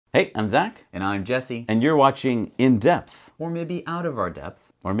Hey, I'm Zach. And I'm Jesse. And you're watching In Depth. Or maybe Out of Our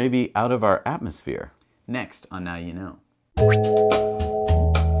Depth. Or maybe Out of Our Atmosphere. Next on Now You Know.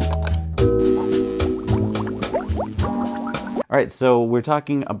 All right, so we're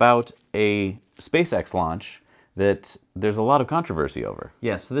talking about a SpaceX launch that there's a lot of controversy over.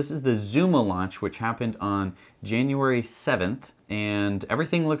 Yeah, so this is the Zuma launch, which happened on January 7th, and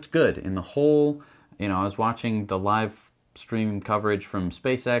everything looked good. In the whole, I was watching the live stream coverage from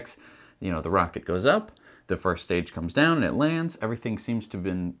SpaceX. The rocket goes up, the first stage comes down, and it lands. Everything seems to have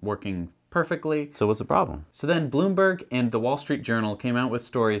been working perfectly. So what's the problem? So then Bloomberg and the Wall Street Journal came out with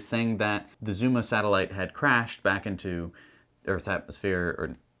stories saying that the Zuma satellite had crashed back into Earth's atmosphere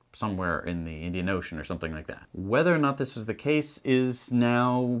or somewhere in the Indian Ocean or something like that. Whether or not this was the case is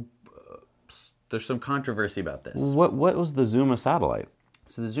now, there's some controversy about this. What was the Zuma satellite?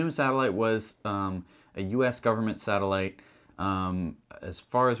 So the Zuma satellite was a U.S. government satellite. As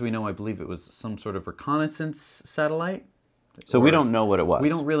far as we know, I believe it was some sort of reconnaissance satellite. So we don't know what it was. We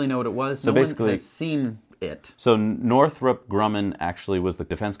don't really know what it was. So no basically, one has seen it. So Northrop Grumman actually was the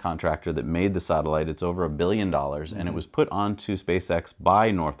defense contractor that made the satellite. It's over $1 billion, and it was put onto SpaceX by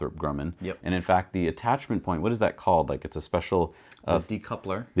Northrop Grumman. Yep. And in fact, the attachment point, what is that called? Like it's a special... the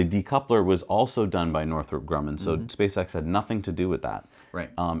decoupler. The decoupler was also done by Northrop Grumman, so SpaceX had nothing to do with that. Right.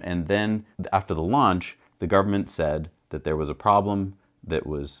 And then after the launch, the government said that there was a problem that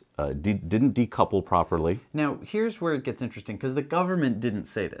was didn't decouple properly. Now, here's where it gets interesting, because the government didn't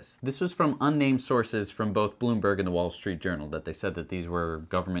say this. This was from unnamed sources from both Bloomberg and the Wall Street Journal, that they said that these were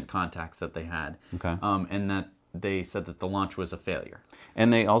government contacts that they had. Okay. And that they said that the launch was a failure.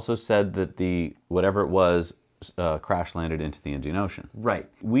 And they also said that the whatever it was crash landed into the Indian Ocean. Right.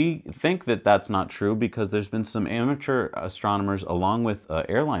 We think that that's not true because there's been some amateur astronomers along with an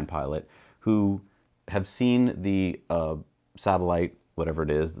airline pilot who have seen the satellite, whatever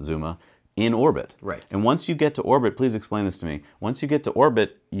it is, Zuma, in orbit. Right. And once you get to orbit, please explain this to me. Once you get to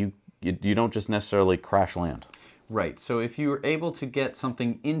orbit, you don't just necessarily crash land. Right. So if you are able to get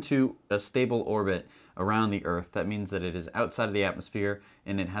something into a stable orbit around the Earth, that means that it is outside of the atmosphere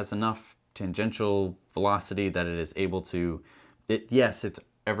and it has enough tangential velocity that it is able to, yes, it's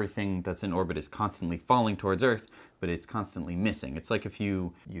everything that's in orbit is constantly falling towards Earth, but it's constantly missing. It's like if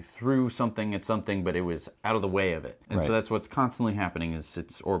you threw something at something, but it was out of the way of it. And Right. so that's what's constantly happening, is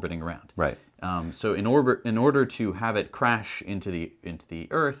it's orbiting around. Right. So in order to have it crash into the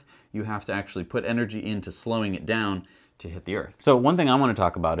Earth, you have to actually put energy into slowing it down to hit the Earth. So one thing I want to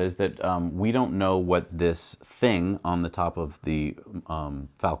talk about is that we don't know what this thing on the top of the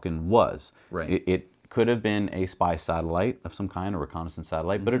Falcon was. Right. It could have been a spy satellite of some kind, a reconnaissance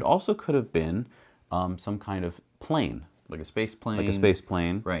satellite, but it also could have been some kind of plane. Like a space plane. Like a space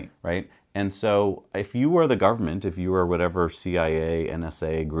plane. Right. Right? And so if you were the government, if you were whatever CIA,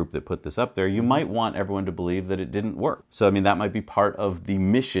 NSA group that put this up there, you might want everyone to believe that it didn't work. So, I mean, that might be part of the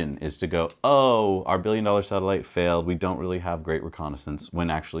mission, is to go, oh, our $1 billion satellite failed. We don't really have great reconnaissance, when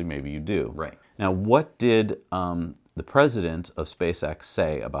actually maybe you do. Right. Now, what did the president of SpaceX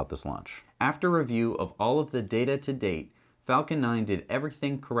say about this launch? After review of all of the data to date, Falcon 9 did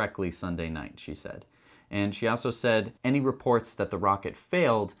everything correctly Sunday night, she said. And she also said any reports that the rocket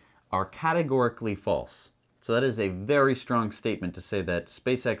failed are categorically false. So that is a very strong statement to say that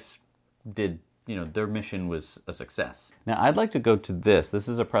SpaceX did, their mission was a success. Now, I'd like to go to this. This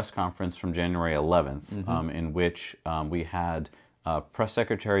is a press conference from January 11th, in which we had Press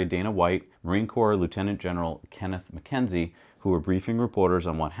Secretary Dana White, Marine Corps Lieutenant General Kenneth McKenzie, who were briefing reporters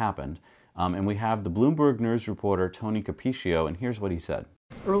on what happened. And we have the Bloomberg News reporter, Tony Capiccio, and here's what he said.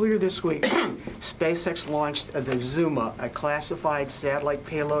 Earlier this week, SpaceX launched the Zuma, a classified satellite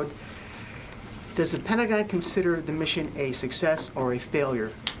payload. Does the Pentagon consider the mission a success or a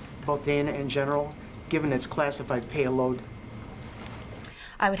failure, both Dana and General, given its classified payload?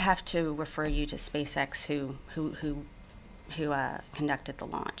 I would have to refer you to SpaceX, who conducted the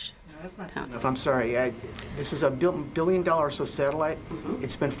launch. No, that's not good enough. I'm sorry. This is a $1 billion or so satellite.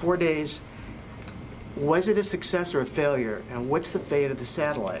 It's been 4 days. Was it a success or a failure? And what's the fate of the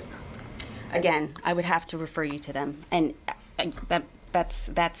satellite? Again, I would have to refer you to them, and that's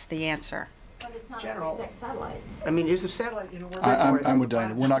the answer. But it's not General, a SpaceX satellite. I mean, is the satellite, we're I'm with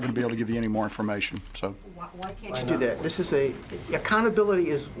Dana. We're not going to be able to give you any more information. So why can't you do that? This is accountability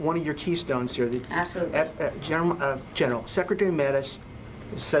is one of your keystones here. Absolutely. General Secretary Mattis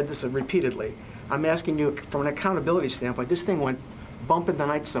said this repeatedly. I'm asking you from an accountability standpoint. This thing went bump in the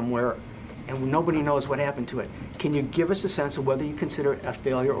night somewhere, and nobody knows what happened to it. Can you give us a sense of whether you consider it a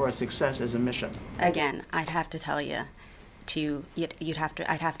failure or a success as a mission? Again, I'd have to tell you.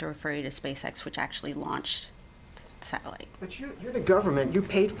 I'd have to refer you to SpaceX, which actually launched satellite. But you're the government, you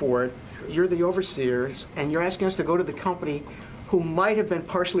paid for it, you're the overseers, and you're asking us to go to the company who might have been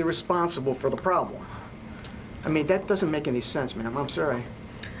partially responsible for the problem. I mean, that doesn't make any sense, ma'am. I'm sorry.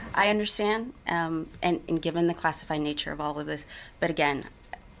 I understand, and given the classified nature of all of this, but again,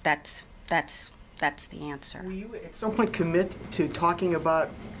 that's the answer. Will you at some point commit to talking about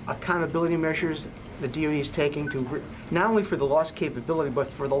accountability measures the DoD is taking to not only for the lost capability,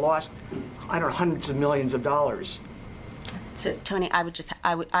 but for the lost, I don't know, hundreds of millions of dollars? So, Tony, I will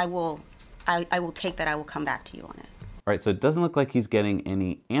take that. I will come back to you on it. All right, so it doesn't look like he's getting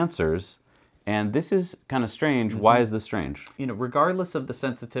any answers, and this is kind of strange. Why is this strange? You know, regardless of the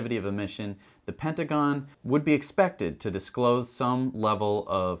sensitivity of a mission, the Pentagon would be expected to disclose some level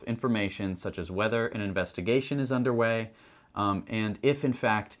of information, such as whether an investigation is underway, and if, in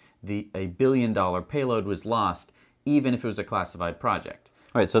fact, a billion-dollar payload was lost, even if it was a classified project.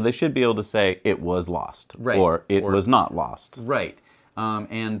 All right, so they should be able to say it was lost, right, or it was not lost. Right,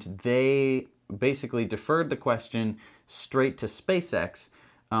 and they basically deferred the question straight to SpaceX,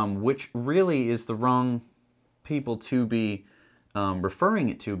 which really is the wrong people to be referring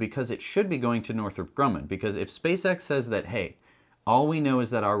it to, because it should be going to Northrop Grumman. Because if SpaceX says that, hey, all we know is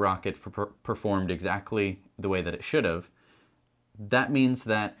that our rocket performed exactly the way that it should have, that means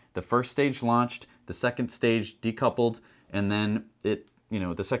that the first stage launched, the second stage decoupled, and then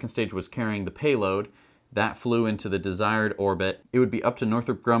the second stage was carrying the payload. That flew into the desired orbit. It would be up to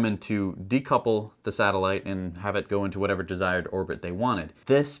Northrop Grumman to decouple the satellite and have it go into whatever desired orbit they wanted.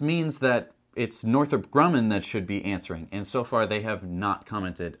 This means that it's Northrop Grumman that should be answering, and so far they have not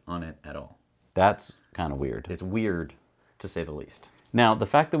commented on it at all. That's kind of weird. It's weird, to say the least. Now, the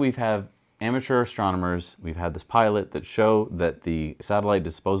fact that we've had amateur astronomers, we've had this pilot that show that the satellite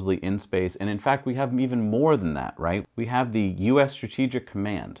is supposedly in space, and in fact we have even more than that, right? We have the U.S. Strategic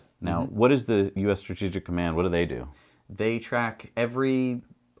Command. Now, what is the U.S. Strategic Command? What do they do? They track every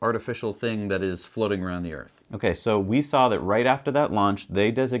artificial thing that is floating around the Earth. Okay, so we saw that right after that launch,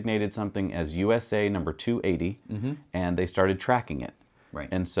 they designated something as USA number 280, and they started tracking it. Right.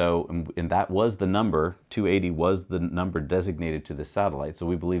 And so, and that was the number, 280 was the number designated to this satellite. So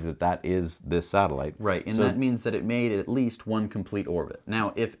we believe that that is this satellite. Right, and that means that it made at least one complete orbit.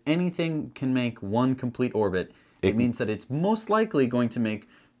 Now, if anything can make one complete orbit, it means that it's most likely going to make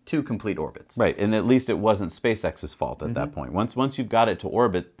two complete orbits. Right, and at least it wasn't SpaceX's fault at that point. Once you've got it to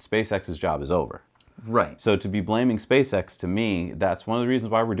orbit, SpaceX's job is over. Right. So to be blaming SpaceX, to me, that's one of the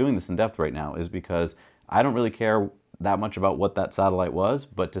reasons why we're doing this in depth right now, is because I don't really care that much about what that satellite was,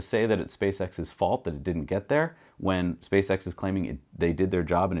 but to say that it's SpaceX's fault that it didn't get there when SpaceX is claiming they did their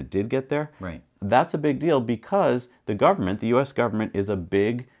job and it did get there, right, that's a big deal, because the government, the U.S. government, is a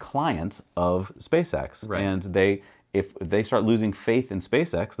big client of SpaceX. Right. And if they start losing faith in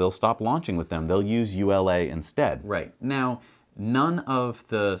SpaceX, they'll stop launching with them. They'll use ULA instead. Right. Now, none of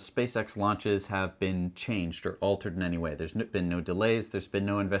the SpaceX launches have been changed or altered in any way. There's been no delays, there's been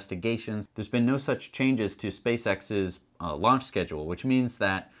no investigations, there's been no such changes to SpaceX's launch schedule, which means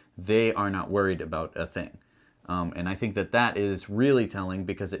that they are not worried about a thing. And I think that that is really telling,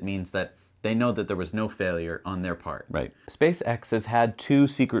 because it means that they know that there was no failure on their part. Right. SpaceX has had 2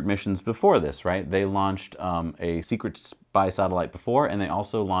 secret missions before this, right? They launched a secret spy satellite before, and they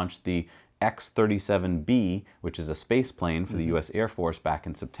also launched the X-37B, which is a space plane for the U.S. Air Force, back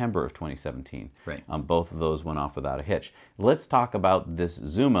in September of 2017. Right. Both of those went off without a hitch. Let's talk about this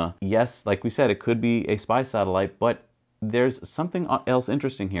Zuma. Yes, like we said, it could be a spy satellite, but there's something else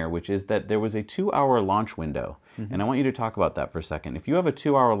interesting here, which is that there was a 2-hour launch window. And I want you to talk about that for a second. If you have a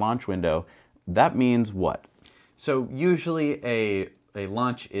 2-hour launch window, that means what? So usually a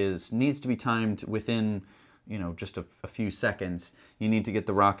launch needs to be timed within, just a few seconds. You need to get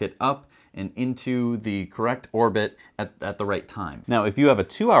the rocket up and into the correct orbit at the right time. Now, if you have a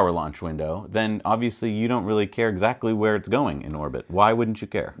 2-hour launch window, then obviously you don't really care exactly where it's going in orbit. Why wouldn't you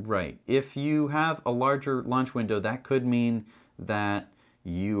care? Right. If you have a larger launch window, that could mean that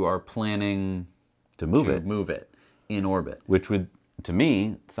you are planning to move it in orbit. Which would, to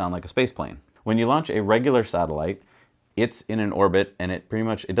me, sound like a space plane. When you launch a regular satellite, it's in an orbit, and it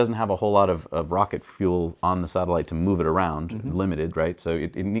doesn't have a whole lot of rocket fuel on the satellite to move it around, limited, right? So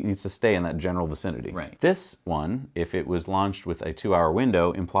it needs to stay in that general vicinity. Right. This one, if it was launched with a 2-hour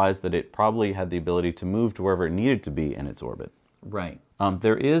window, implies that it probably had the ability to move to wherever it needed to be in its orbit. Right.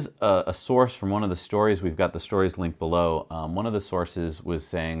 There is a source from one of the stories. We've got the stories linked below. One of the sources was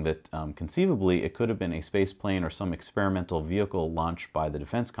saying that conceivably it could have been a space plane or some experimental vehicle launched by the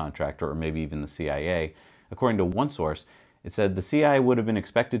defense contractor, or maybe even the CIA. According to one source, It said the CIA would have been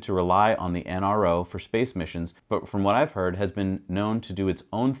expected to rely on the NRO for space missions, but from what I've heard has been known to do its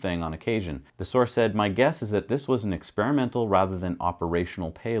own thing on occasion. The source said, my guess is that this was an experimental rather than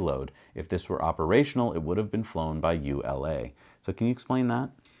operational payload. If this were operational, it would have been flown by ULA. So can you explain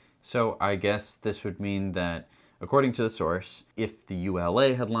that? So I guess this would mean that, according to the source, if the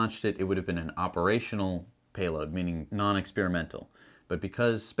ULA had launched it, it would have been an operational payload, meaning non-experimental. But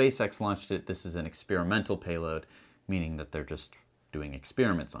because SpaceX launched it, this is an experimental payload, meaning that they're just doing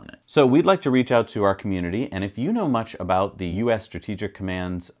experiments on it. So we'd like to reach out to our community, and if you know much about the U.S. Strategic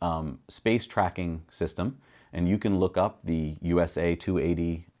Command's space tracking system, and you can look up the USA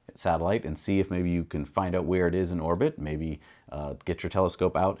 280 satellite and see if maybe you can find out where it is in orbit, maybe get your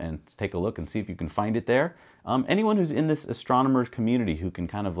telescope out and take a look and see if you can find it there. Anyone who's in this astronomers community who can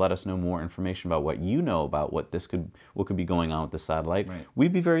kind of let us know more information about what you know about what could be going on with the satellite, right,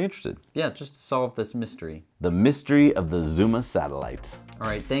 we'd be very interested. Yeah, just to solve this mystery. The mystery of the Zuma satellite. All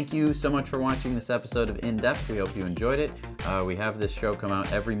right, thank you so much for watching this episode of In Depth. We hope you enjoyed it. We have this show come out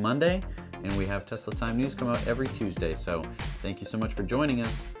every Monday, and we have Tesla Time News come out every Tuesday. So thank you so much for joining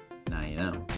us. Now you know.